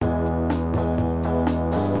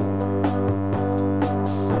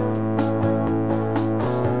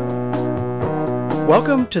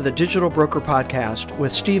Welcome to the Digital Broker Podcast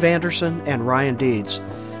with Steve Anderson and Ryan Deeds,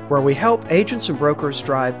 where we help agents and brokers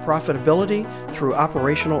drive profitability through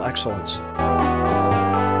operational excellence.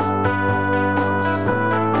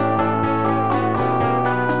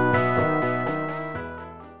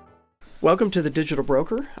 Welcome to the Digital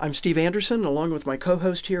Broker. I'm Steve Anderson, along with my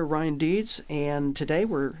co-host here, Ryan Deeds, and today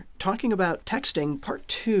we're talking about texting part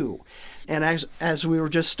 2. And as we were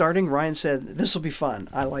just starting, Ryan said, this will be fun.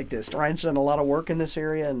 I like this. Ryan's done a lot of work in this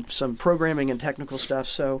area and some programming and technical stuff.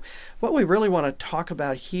 So what we really want to talk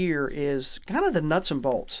about here is kind of the nuts and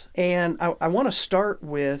bolts. And I want to start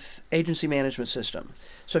with agency management system.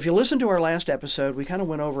 So if you listen to our last episode, we kind of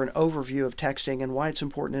went over an overview of texting and why it's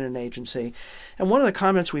important in an agency. And one of the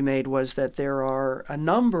comments we made was that there are a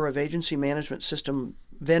number of agency management system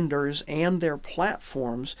vendors and their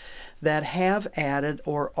platforms that have added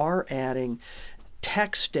or are adding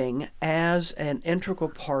texting as an integral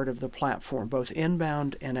part of the platform, both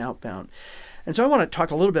inbound and outbound. And so I want to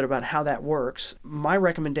talk a little bit about how that works. My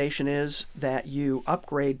recommendation is that you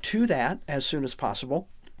upgrade to that as soon as possible.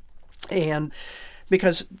 And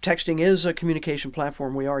because texting is a communication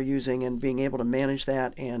platform we are using, and being able to manage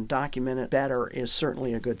that and document it better is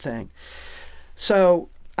certainly a good thing. So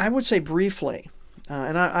I would say briefly,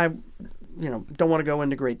 and I don't want to go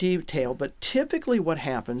into great detail, but typically what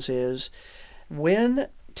happens is when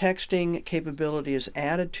texting capability is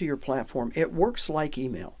added to your platform, it works like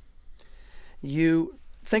email. You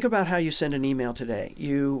think about how you send an email today.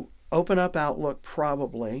 You open up Outlook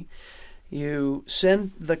probably. You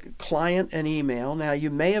send the client an email. Now, you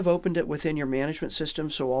may have opened it within your management system,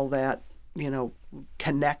 so all that,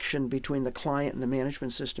 connection between the client and the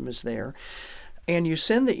management system is there. And you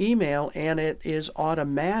send the email, and it is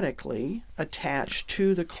automatically attached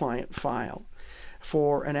to the client file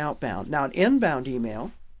for an outbound. Now, an inbound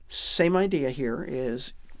email, same idea here,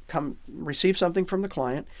 is receive something from the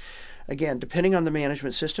client. Again, depending on the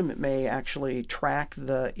management system, it may actually track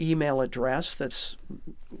the email address that's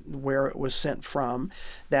where it was sent from.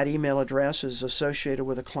 That email address is associated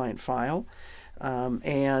with a client file.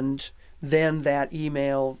 And then that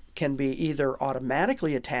email can be either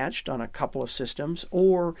automatically attached on a couple of systems,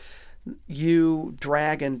 or you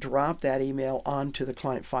drag and drop that email onto the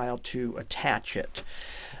client file to attach it.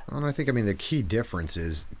 And I think, the key difference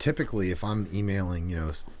is typically if I'm emailing,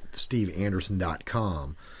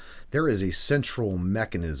 steveanderson.com, there is a central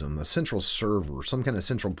mechanism, a central server, some kind of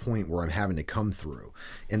central point where I'm having to come through.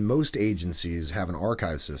 And most agencies have an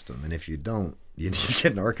archive system. And if you don't, you need to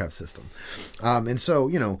get an archive system. And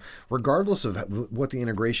so, regardless of what the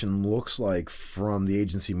integration looks like from the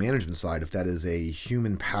agency management side, if that is a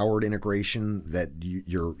human-powered integration that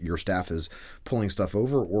your staff is pulling stuff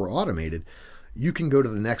over, or automated, you can go to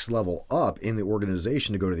the next level up in the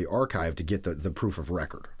organization to go to the archive to get the proof of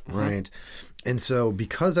record, right? And so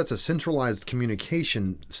because that's a centralized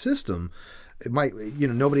communication system, it might,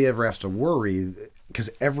 nobody ever has to worry, because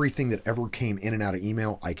everything that ever came in and out of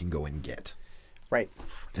email, I can go and get. Right.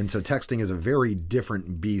 And so texting is a very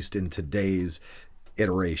different beast in today's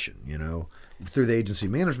iteration, Through the agency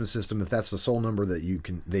management system, if that's the sole number that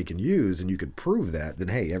they can use, and you could prove that, then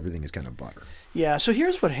hey, everything is kind of butter. Yeah, so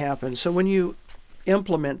here's what happens. So when you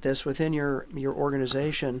implement this within your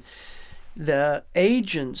organization, the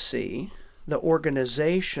agency, the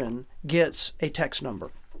organization, gets a text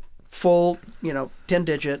number, full,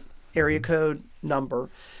 10-digit area code number.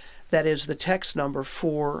 That is the text number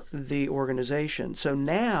for the organization. So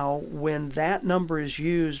now when that number is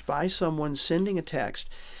used by someone sending a text,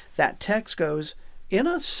 that text goes in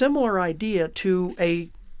a similar idea to a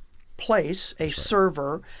place, a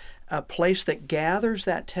server, a place that gathers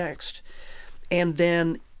that text, and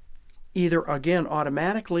then either, again,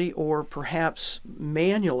 automatically or perhaps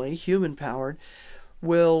manually, human-powered,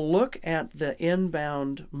 will look at the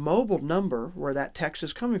inbound mobile number where that text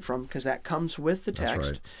is coming from, because that comes with the text. That's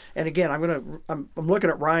right. And again, I'm looking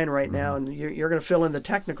at Ryan right now, and you're going to fill in the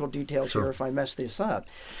technical details here if I mess this up.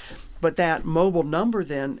 But that mobile number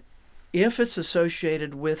then, if it's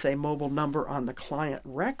associated with a mobile number on the client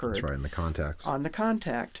record, that's right, in the contacts, on the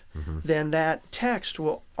contact, then that text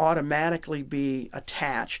will automatically be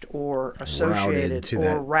attached or associated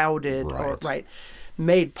routed or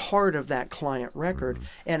made part of that client record.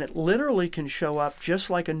 And it literally can show up just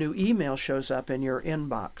like a new email shows up in your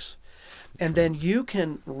inbox. And then you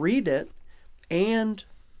can read it and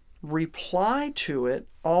reply to it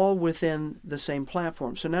all within the same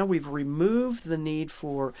platform. So now we've removed the need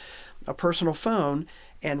for a personal phone,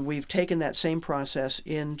 and we've taken that same process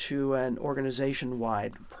into an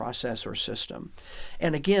organization-wide process or system.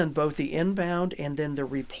 And again, both the inbound and then the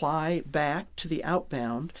reply back to the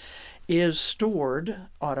outbound is stored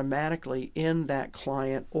automatically in that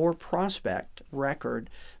client or prospect record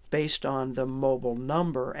based on the mobile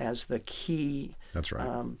number as the key. That's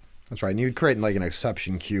right. That's right. And you'd create like an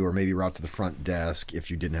exception queue or maybe route to the front desk if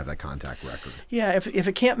you didn't have that contact record. Yeah, if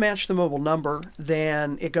it can't match the mobile number,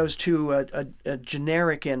 then it goes to a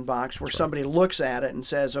generic inbox where somebody looks at it and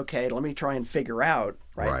says, okay, let me try and figure out.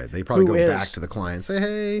 Right. They probably go back to the client and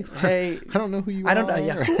say, hey, I don't know who you are. I don't know.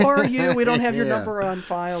 Yeah. Who are you? We don't have your number on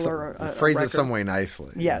file or phrase a it some way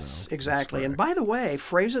nicely. Yes, exactly. And by the way,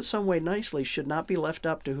 phrase it some way nicely should not be left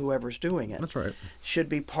up to whoever's doing it. That's right. Should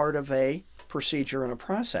be part of a procedure and a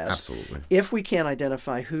process. Absolutely. If we can't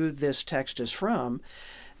identify who this text is from,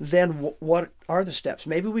 then what are the steps?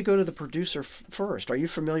 Maybe we go to the producer first. Are you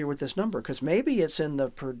familiar with this number? Because maybe it's in the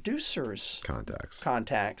producer's contacts.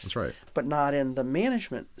 That's right. But not in the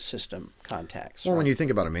management system contacts. Well, when you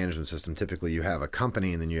think about a management system, typically you have a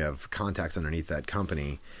company and then you have contacts underneath that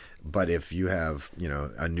company. But if you have,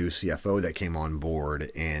 a new CFO that came on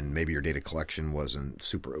board and maybe your data collection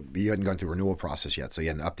wasn't you hadn't gone through a renewal process yet, so you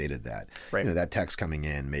hadn't updated that. Right. That text coming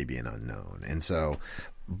in may be an unknown. And so,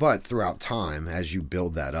 but throughout time, as you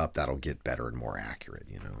build that up, that'll get better and more accurate.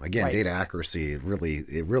 Again, right. Data accuracy, it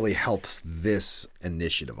really helps this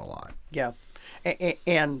initiative a lot. Yeah.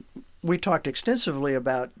 And we talked extensively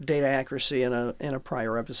about data accuracy in a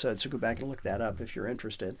prior episode, so go back and look that up if you're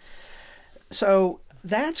interested. So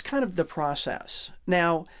that's kind of the process.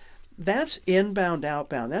 Now, that's inbound,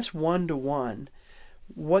 outbound. That's one-to-one.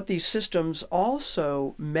 What these systems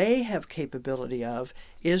also may have capability of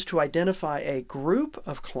is to identify a group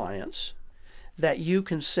of clients that you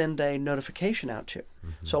can send a notification out to.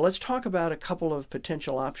 Mm-hmm. So let's talk about a couple of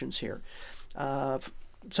potential options here.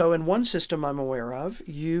 So in one system I'm aware of,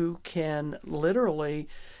 you can literally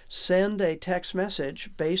send a text message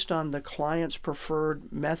based on the client's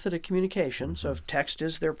preferred method of communication. Mm-hmm. So if text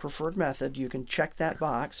is their preferred method, you can check that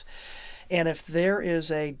box. And if there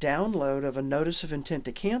is a download of a notice of intent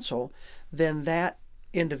to cancel, then that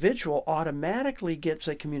individual automatically gets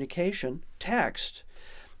a communication text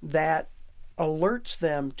that alerts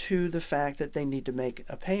them to the fact that they need to make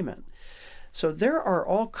a payment. So there are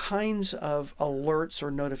all kinds of alerts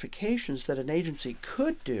or notifications that an agency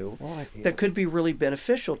could do that could be really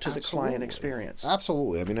beneficial to the client experience.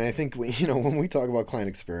 Absolutely. I mean, I think when we talk about client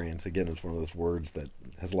experience, again, it's one of those words that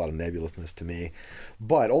has a lot of nebulousness to me.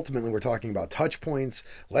 But ultimately, we're talking about touch points,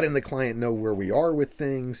 letting the client know where we are with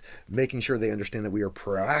things, making sure they understand that we are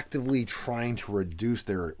proactively trying to reduce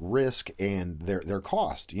their risk and their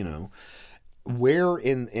cost, Where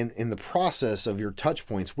in the process of your touch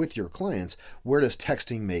points with your clients, where does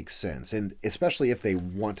texting make sense? And especially if they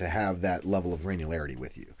want to have that level of granularity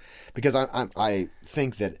with you. Because I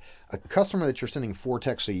think that a customer that you're sending 4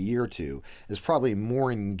 texts a year to is probably more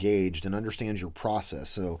engaged and understands your process.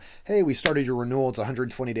 So, hey, we started your renewal. It's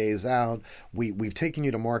 120 days out. We've taken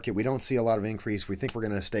you to market. We don't see a lot of increase. We think we're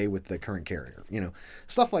going to stay with the current carrier.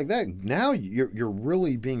 Stuff like that. Now you're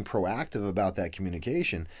really being proactive about that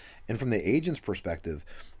communication. And from the agent's perspective,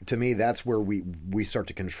 to me, that's where we start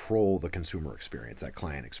to control the consumer experience, that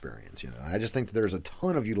client experience. I just think that there's a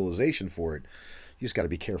ton of utilization for it. You just got to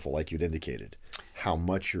be careful, like you'd indicated, how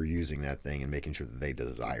much you're using that thing and making sure that they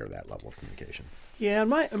desire that level of communication. Yeah, and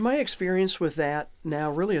my experience with that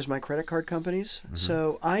now really is my credit card companies. Mm-hmm.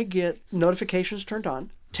 So I get notifications turned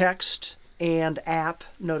on, text and app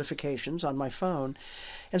notifications on my phone.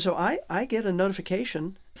 And so I get a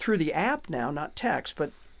notification through the app now, not text,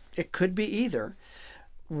 but it could be either,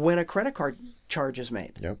 when a credit card charge is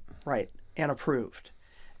made. Yep. Right, and approved.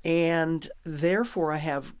 And therefore I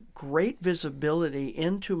have great visibility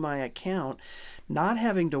into my account, not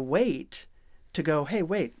having to wait to go, hey,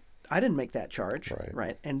 wait, I didn't make that charge.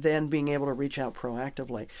 Right. And then being able to reach out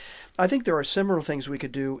proactively. I think there are similar things we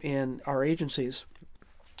could do in our agencies.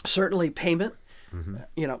 Certainly payment. Mm-hmm.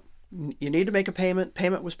 You need to make a payment.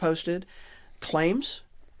 Payment was posted. Claims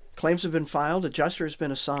have been filed. Adjuster has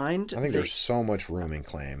been assigned. I think there's so much room in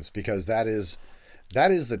claims because that is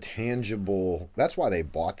the tangible. That's why they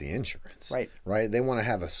bought the insurance. Right. They want to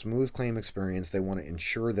have a smooth claim experience. They want to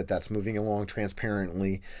ensure that that's moving along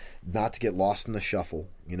transparently, not to get lost in the shuffle.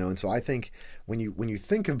 And so I think when you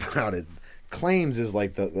think about it, claims is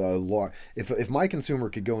like the law. If my consumer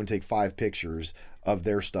could go and take 5 pictures of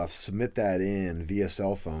their stuff, submit that in via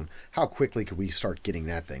cell phone, how quickly could we start getting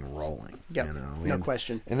that thing rolling? Yeah, no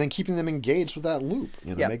question. And then keeping them engaged with that loop,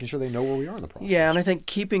 making sure they know where we are in the process. Yeah, and I think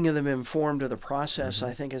keeping them informed of the process, mm-hmm.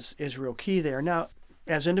 I think is real key there. Now,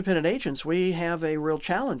 as independent agents, we have a real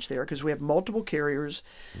challenge there because we have multiple carriers,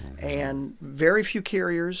 mm-hmm. and very few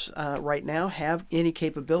carriers right now have any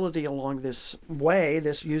capability along this way,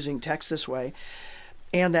 this using text this way.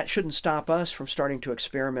 And that shouldn't stop us from starting to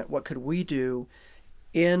experiment. What could we do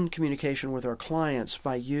in communication with our clients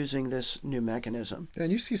by using this new mechanism?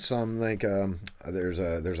 And you see some like there's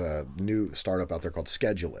a new startup out there called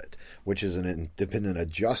Schedule It, which is an independent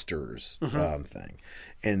adjusters thing,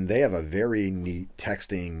 and they have a very neat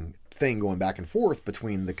texting thing going back and forth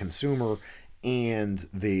between the consumer and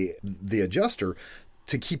the adjuster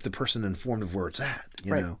to keep the person informed of where it's at.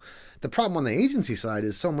 You know, the problem on the agency side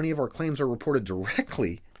is so many of our claims are reported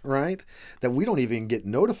directly, right, that we don't even get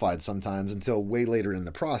notified sometimes until way later in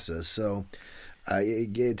the process. So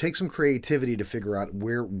it takes some creativity to figure out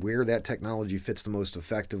where that technology fits the most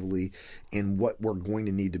effectively and what we're going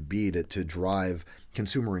to need to be to drive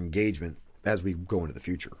consumer engagement as we go into the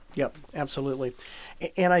future. Yep, absolutely.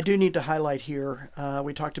 And I do need to highlight here,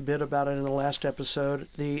 we talked a bit about it in the last episode,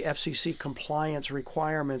 the FCC compliance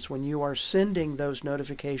requirements. When you are sending those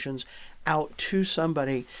notifications out to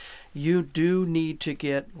somebody, you do need to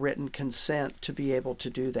get written consent to be able to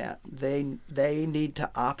do that. They need to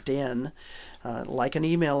opt in, like an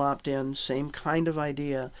email opt-in, same kind of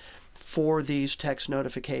idea, for these text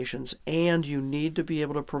notifications, and you need to be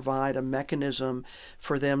able to provide a mechanism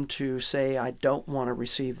for them to say, I don't want to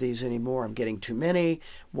receive these anymore, I'm getting too many,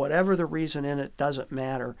 whatever the reason in it, doesn't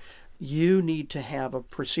matter. You need to have a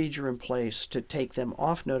procedure in place to take them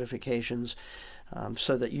off notifications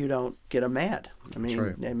so that you don't get them mad. I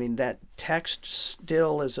mean, that text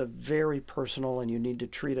still is a very personal, and you need to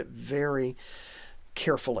treat it very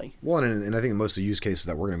carefully. One, and I think most of the use cases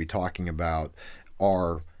that we're going to be talking about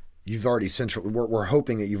are you've already we're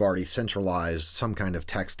hoping that you've already centralized some kind of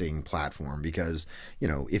texting platform, because, you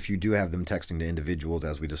know, if you do have them texting to individuals,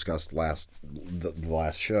 as we discussed the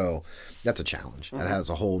last show, that's a challenge. That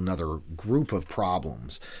has a whole nother group of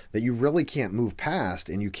problems that you really can't move past,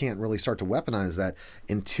 and you can't really start to weaponize that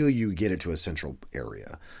until you get it to a central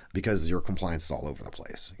area, because your compliance is all over the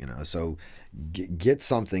place, you know. So get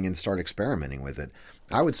something and start experimenting with it.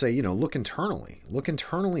 I would say, you know, look internally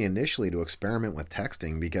initially to experiment with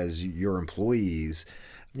texting, because your employees,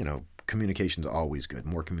 you know, communication's always good.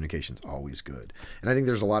 More communication's always good. And I think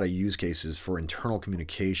there's a lot of use cases for internal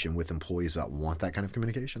communication with employees that want that kind of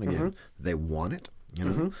communication. Again, they want it. You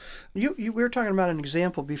know, we were talking about an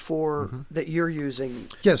example before that you're using.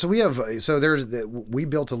 Yeah, so we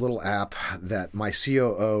built a little app that my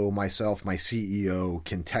COO, myself, my CEO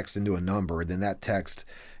can text into a number, then that text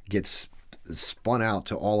gets spun out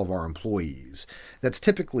to all of our employees. That's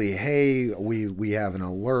typically, hey, we have an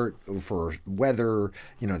alert for weather,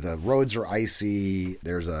 you know, the roads are icy,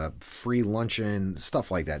 there's a free luncheon, stuff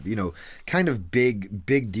like that, you know, kind of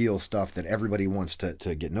big deal stuff that everybody wants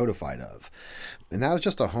to get notified of. And that was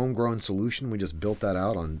just a homegrown solution. We just built that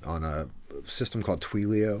out on a system called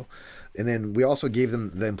Twilio. And then we also gave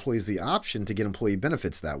the employees the option to get employee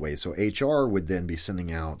benefits that way. So HR would then be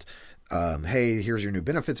sending out, hey, here's your new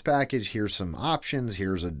benefits package, here's some options,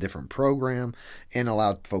 here's a different program, and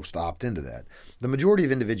allowed folks to opt into that. The majority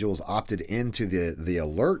of individuals opted into the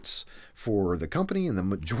alerts for the company, and the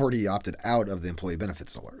majority opted out of the employee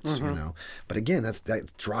benefits alerts, you know. But again,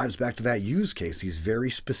 that drives back to that use case, these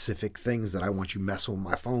very specific things that I want you messing with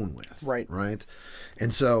my phone with. Right.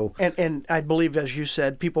 And so... And I believe, as you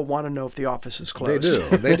said, people want to know if the office is closed.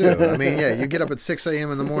 They do. I mean, yeah, you get up at 6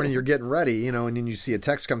 a.m. in the morning, you're getting ready, you know, and then you see a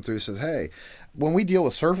text come through that says, hey, when we deal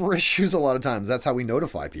with server issues, a lot of times that's how we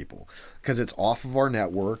notify people, because it's off of our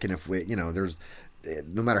network. And if we, you know,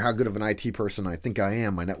 no matter how good of an IT person I think I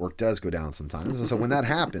am, my network does go down sometimes. And so when that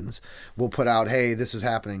happens, we'll put out, hey, this is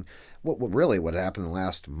happening. What happened in the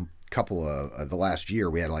last the last year,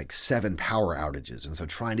 we had like 7 power outages. And so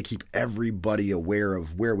trying to keep everybody aware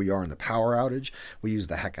of where we are in the power outage, we use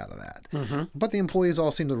the heck out of that. But the employees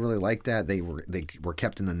all seem to really like that. They were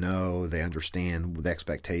kept in the know. They understand the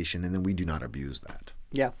expectation, and then we do not abuse that.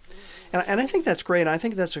 Yeah. And I think that's great. I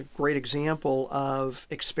think that's a great example of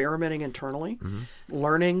experimenting internally,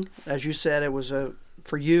 learning. As you said, it was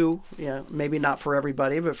for you, maybe not for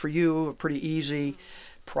everybody, but for you, a pretty easy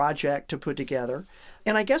project to put together.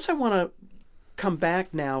 And I guess I want to come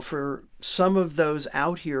back now for some of those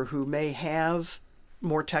out here who may have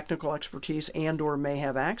more technical expertise and or may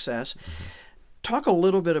have access. Talk a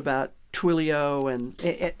little bit about Twilio, and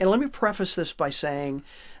let me preface this by saying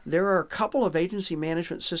there are a couple of agency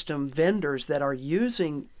management system vendors that are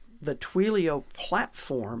using the Twilio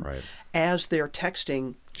platform as their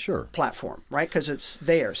texting Sure. platform, right? Because it's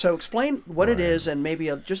there. So explain what it is and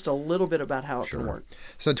maybe just a little bit about how it can work.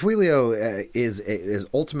 So Twilio is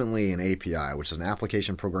ultimately an API, which is an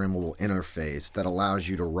application programmable interface that allows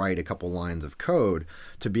you to write a couple lines of code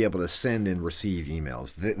to be able to send and receive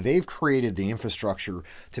emails. They've created the infrastructure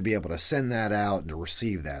to be able to send that out and to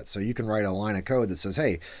receive that. So you can write a line of code that says,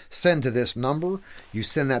 hey, send to this number. You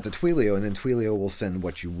send that to Twilio, and then Twilio will send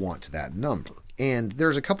what you want to that number. And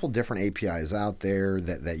there's a couple different APIs out there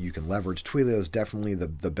that you can leverage. Twilio is definitely the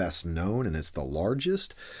best known, and it's the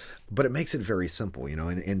largest, but it makes it very simple.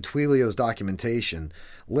 In Twilio's documentation,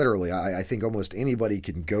 literally, I think almost anybody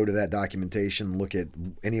can go to that documentation, look at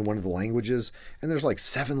any one of the languages, and there's like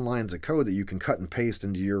 7 lines of code that you can cut and paste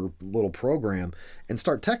into your little program and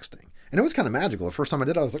start texting. And it was kind of magical. The first time I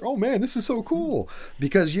did it, I was like, oh man, this is so cool.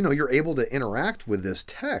 Because, you're able to interact with this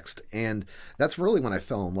text. And that's really when I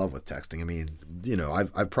fell in love with texting. I mean,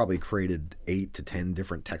 I've probably created 8 to 10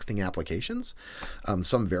 different texting applications,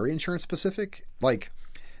 some very insurance specific. Like,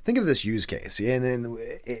 think of this use case. And then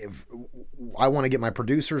if I want to get my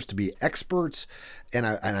producers to be experts, and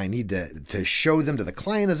I need to show them to the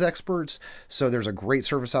client as experts. So there's a great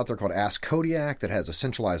service out there called Ask Kodiak that has a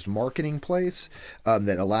centralized marketing place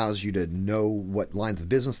that allows you to know what lines of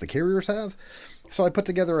business the carriers have. So I put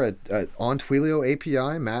together a on Twilio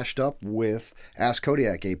API mashed up with Ask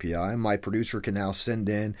Kodiak API. My producer can now send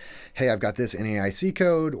in, hey, I've got this NAIC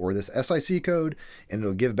code or this SIC code, and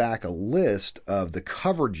it'll give back a list of the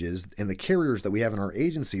coverages and the carriers that we have in our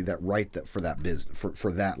agency that write that for that business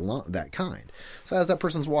for that kind. So as that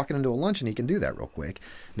person's walking into a luncheon, he can do that real quick.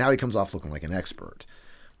 Now he comes off looking like an expert.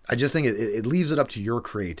 I just think it leaves it up to your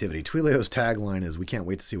creativity. Twilio's tagline is, we can't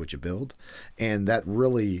wait to see what you build. And that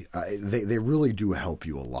really, they really do help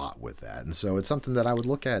you a lot with that. And so it's something that I would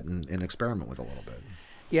look at and experiment with a little bit.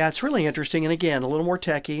 Yeah, it's really interesting. And again, a little more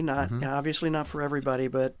techy, obviously not for everybody,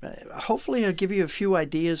 but hopefully it'll give you a few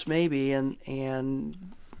ideas maybe. And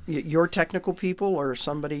your technical people or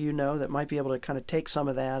somebody that might be able to kind of take some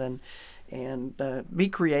of that and be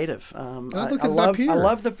creative. I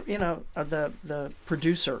love the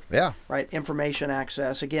producer. Yeah. Right. Information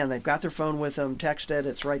access. Again, they've got their phone with them. Text it.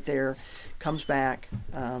 It's right there. Comes back.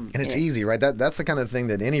 And it's easy, right? That's the kind of thing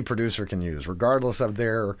that any producer can use, regardless of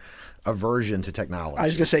their aversion to technology. I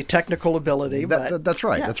was going to say technical ability. That's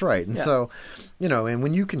right. Yeah. That's right. And so, and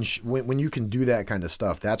when you can when you can do that kind of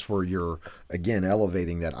stuff, that's where you're again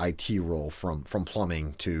elevating that IT role from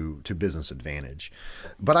plumbing to business advantage.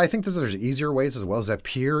 But I think that there's easier ways as well.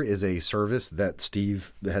 Zapier is a service that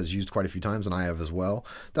Steve has used quite a few times, and I have as well,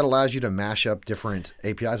 that allows you to mash up different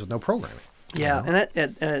APIs with no programming. Yeah, and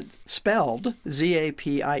that spelled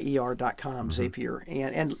Zapier.com,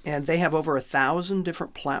 Zapier, and they have over 1,000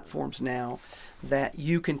 different platforms now that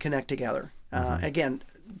you can connect together. Again,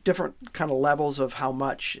 different kind of levels of how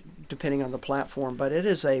much depending on the platform, but it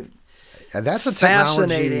is that's a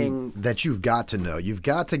technology that you've got to know. You've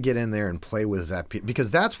got to get in there and play with Zapier, because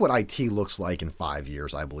that's what IT looks like in 5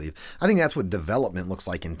 years, I believe. I think that's what development looks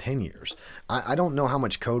like in 10 years. I don't know how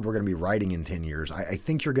much code we're going to be writing in 10 years. I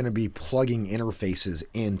think you're going to be plugging interfaces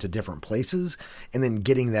into different places and then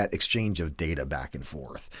getting that exchange of data back and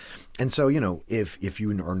forth. And so, if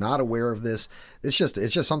you are not aware of this, it's just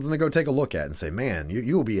something to go take a look at and say, man,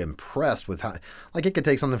 you will be impressed with how, like, it could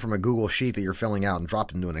take something from a Google sheet that you're filling out and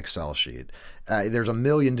drop it into an Excel sheet. There's a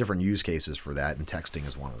million different use cases for that, and texting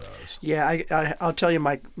is one of those. Yeah, I'll tell you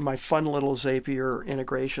my fun little Zapier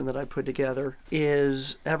integration that I put together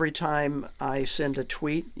is every time I send a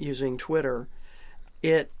tweet using Twitter,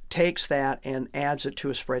 it takes that and adds it to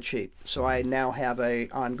a spreadsheet. So I now have a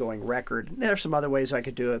ongoing record. There's some other ways I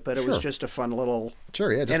could do it, but it was just a fun little.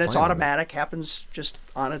 Sure, yeah. And it's automatic, happens just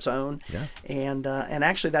on its own. Yeah. And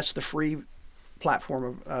actually, that's the free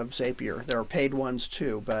platform of Zapier. There are paid ones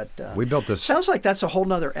too, but we built this. Sounds like that's a whole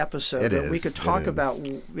nother episode. It is. We could talk about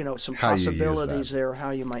some how possibilities there, how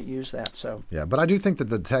you might use that. So yeah, but I do think that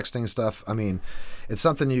the texting stuff, I mean, it's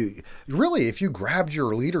something you really, if you grabbed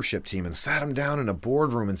your leadership team and sat them down in a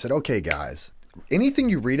boardroom and said, okay, guys, anything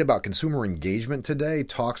you read about consumer engagement today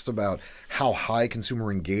talks about how high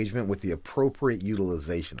consumer engagement with the appropriate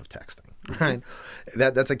utilization of texting. Right,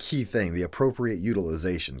 that's a key thing, the appropriate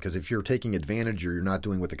utilization. Because if you're taking advantage or you're not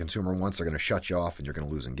doing what the consumer wants, they're going to shut you off and you're going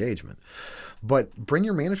to lose engagement. But bring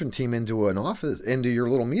your management team into an office, into your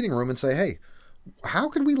little meeting room, and say, "Hey, how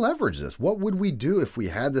could we leverage this? What would we do if we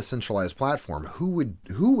had this centralized platform? Who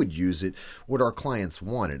would use it? Would our clients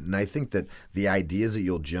want it?" And I think that the ideas that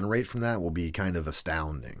you'll generate from that will be kind of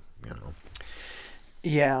astounding.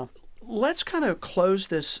 Yeah, let's kind of close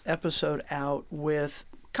this episode out with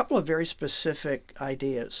couple of very specific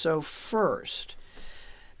ideas. So first,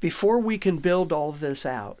 before we can build all this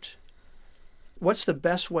out, what's the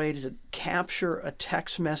best way to capture a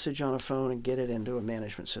text message on a phone and get it into a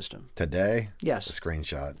management system? Today? Yes. A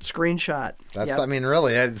screenshot. Screenshot. That's, Yep. I mean,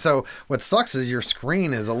 really. So what sucks is your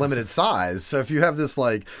screen is a limited size. So if you have this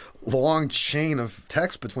like long chain of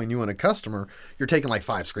text between you and a customer, you're taking like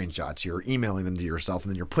 5 screenshots. You're emailing them to yourself,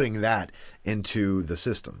 and then you're putting that into the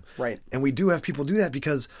system. Right. And we do have people do that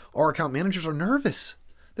because our account managers are nervous.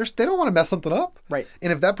 They don't want to mess something up. Right.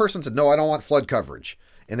 And if that person said, no, I don't want flood coverage,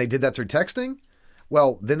 and they did that through texting,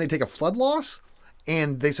 well, then they take a flood loss,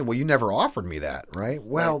 and they said, well, you never offered me that, right?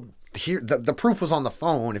 Well, here the proof was on the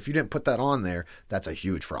phone. If you didn't put that on there, that's a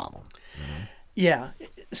huge problem. Mm-hmm. Yeah.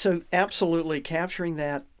 So absolutely capturing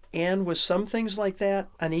that. And with some things like that,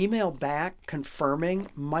 an email back confirming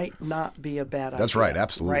might not be a bad idea. That's right.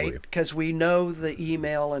 Absolutely. Right? Because we know the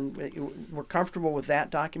email and we're comfortable with that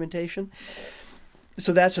documentation.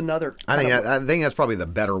 So that's another. I think that's probably the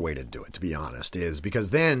better way to do it, to be honest, is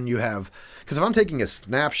because then you have, because if I'm taking a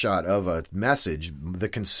snapshot of a message, the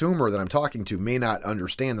consumer that I'm talking to may not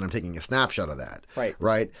understand that I'm taking a snapshot of that. Right.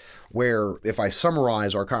 Right. Where if I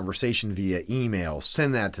summarize our conversation via email,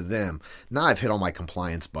 send that to them, now I've hit all my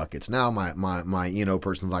compliance buckets. Now my E&O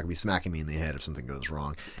person's not going to be smacking me in the head if something goes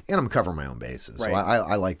wrong, and I'm covering my own bases. Right. So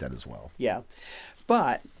I like that as well. Yeah.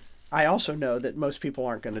 But I also know that most people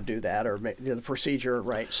aren't going to do that or the procedure,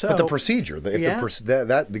 right? So, But the procedure, Yeah.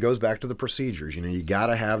 that goes back to the procedures. You know, you got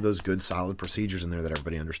to have those good, solid procedures in there that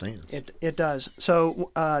everybody understands. It does.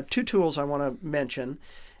 So 2 tools I want to mention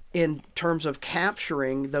in terms of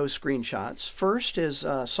capturing those screenshots. First is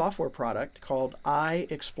a software product called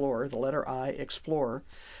iExplorer, the letter I,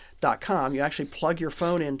 Explorer.com. You actually plug your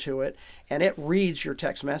phone into it, and it reads your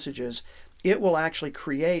text messages. It will actually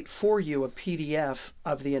create for you a PDF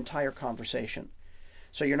of the entire conversation.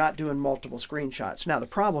 So you're not doing multiple screenshots. Now, the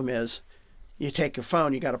problem is you take your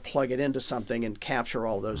phone, you got to plug it into something and capture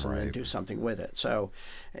all those and then do something with it. So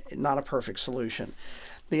not a perfect solution.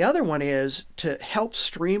 The other one is to help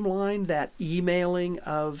streamline that emailing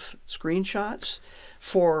of screenshots.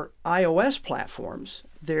 For iOS platforms,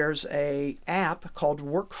 there's a app called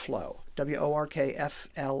Workflow,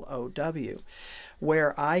 WORKFLOW,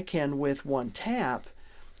 where I can, with one tap,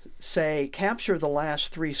 say, capture the last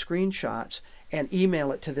 3 screenshots and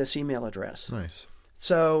email it to this email address. Nice.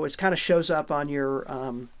 So it kind of shows up on your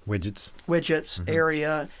Widgets.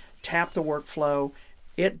 area, tap the workflow.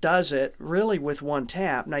 It does it really with one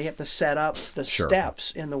tap. Now you have to set up the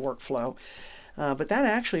steps in the workflow. But that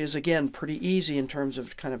actually is, again, pretty easy in terms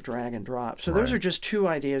of kind of drag and drop. So those are just 2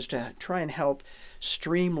 ideas to try and help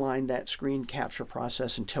streamline that screen capture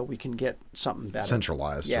process until we can get something better.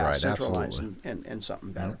 Centralized, right? Centralized and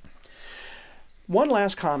something better. One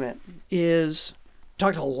last comment is,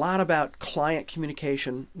 talked a lot about client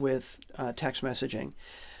communication with text messaging.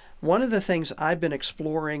 One of the things I've been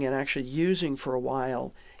exploring and actually using for a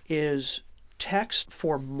while is text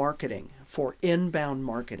for marketing, for inbound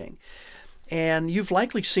marketing. And you've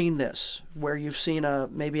likely seen this, where you've seen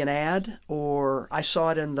maybe an ad, or I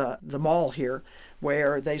saw it in the mall here,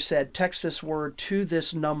 where they said, text this word to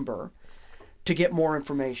this number to get more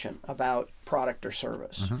information about product or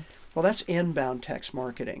service. Well, that's inbound text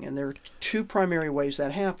marketing. And there are 2 primary ways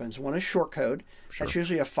that happens. One is short code. That's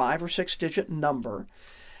usually a 5 or 6 digit number.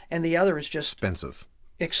 And the other is just expensive.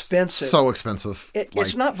 So expensive.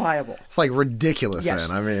 It's not viable. It's like ridiculous,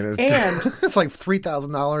 man. I mean, it's like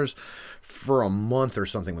 $3,000 for a month or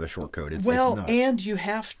something with a short code. It's nuts. And you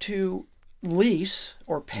have to lease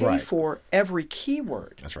or pay for every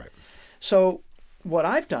keyword. That's right. So what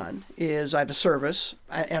I've done is I have a service,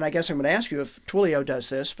 and I guess I'm going to ask you if Twilio does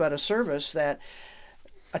this, but a service that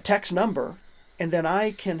a text number, and then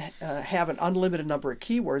I can have an unlimited number of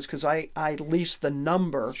keywords because I lease the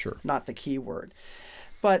number, not the keyword.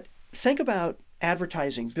 But think about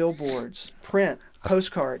advertising, billboards, print,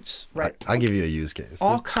 postcards, right? I'll give you a use case.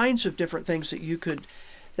 All kinds of different things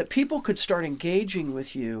that people could start engaging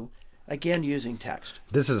with you, again, using text.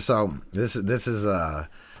 This is an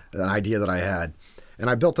idea that I had, and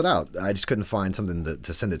I built it out. I just couldn't find something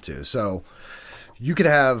to send it to. So you could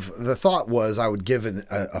have, the thought was I would give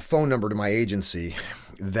a phone number to my agency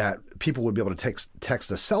that people would be able to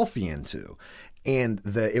text a selfie into. And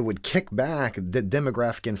it would kick back the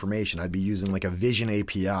demographic information. I'd be using like a Vision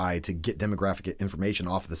API to get demographic information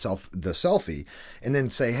off the selfie, and then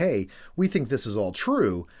say, hey, we think this is all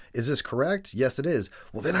true. Is this correct? Yes, it is.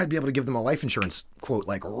 Well, then I'd be able to give them a life insurance quote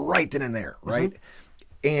like right then and there, right?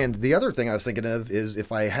 And the other thing I was thinking of is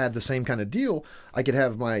if I had the same kind of deal, I could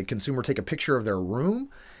have my consumer take a picture of their room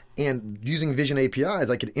And using Vision APIs,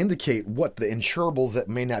 I could indicate what the insurables that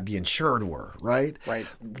may not be insured were, right? Right.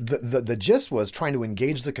 The gist was trying to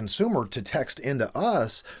engage the consumer to text into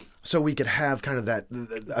us so we could have kind of that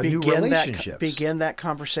new relationship. Begin that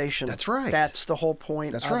conversation. That's right. That's the whole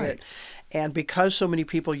point of it. And because so many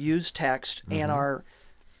people use text and are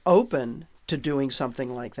open to doing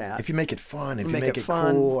something like that. If you make it fun, if you make it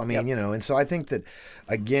cool, I mean, and so I think that,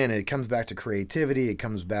 again, it comes back to creativity. It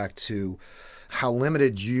comes back to how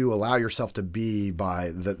limited you allow yourself to be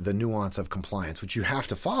by the nuance of compliance, which you have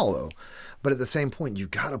to follow. But at the same point,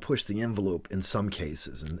 you've got to push the envelope in some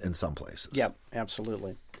cases, in some places. Yep,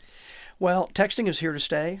 absolutely. Well, texting is here to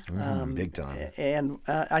stay. Big time. And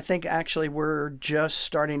I think actually we're just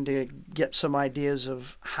starting to get some ideas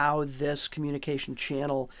of how this communication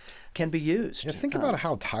channel can be used. Yeah, think about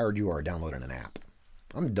how tired you are downloading an app.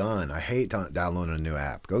 I'm done. I hate downloading a new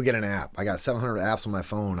app. Go get an app. I got 700 apps on my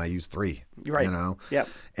phone. I use 3. Right. Yep.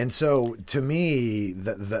 And so, to me,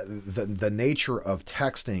 the nature of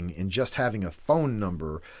texting and just having a phone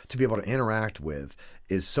number to be able to interact with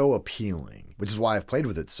is so appealing, which is why I've played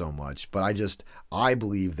with it so much. But I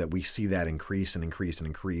believe that we see that increase and increase and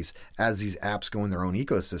increase as these apps go in their own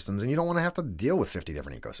ecosystems, and you don't want to have to deal with 50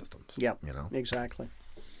 different ecosystems. Yep. Exactly.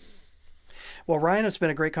 Well, Ryan, it's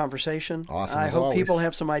been a great conversation. Awesome. I hope people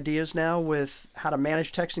have some ideas now with how to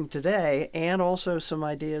manage texting today, and also some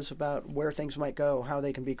ideas about where things might go, how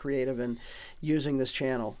they can be creative in using this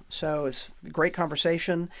channel. So it's a great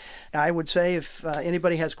conversation. I would say if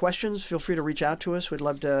anybody has questions, feel free to reach out to us. We'd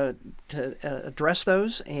love to address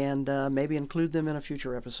those and maybe include them in a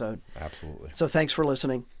future episode. Absolutely. So thanks for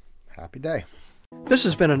listening. Happy day. This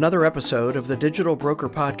has been another episode of the Digital Broker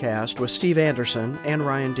Podcast with Steve Anderson and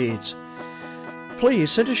Ryan Deeds.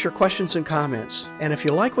 Please send us your questions and comments, and if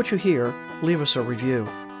you like what you hear, leave us a review.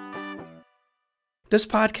 This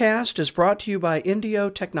podcast is brought to you by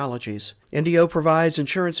Indio Technologies. Indio provides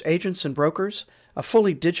insurance agents and brokers a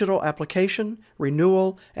fully digital application,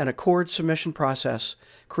 renewal, and accord submission process,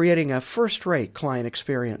 creating a first-rate client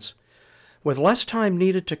experience. With less time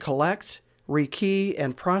needed to collect, rekey,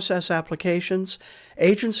 and process applications,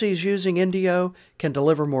 agencies using Indio can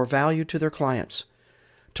deliver more value to their clients.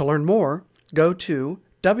 To learn more, go to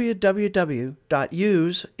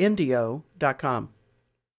www.useindio.com.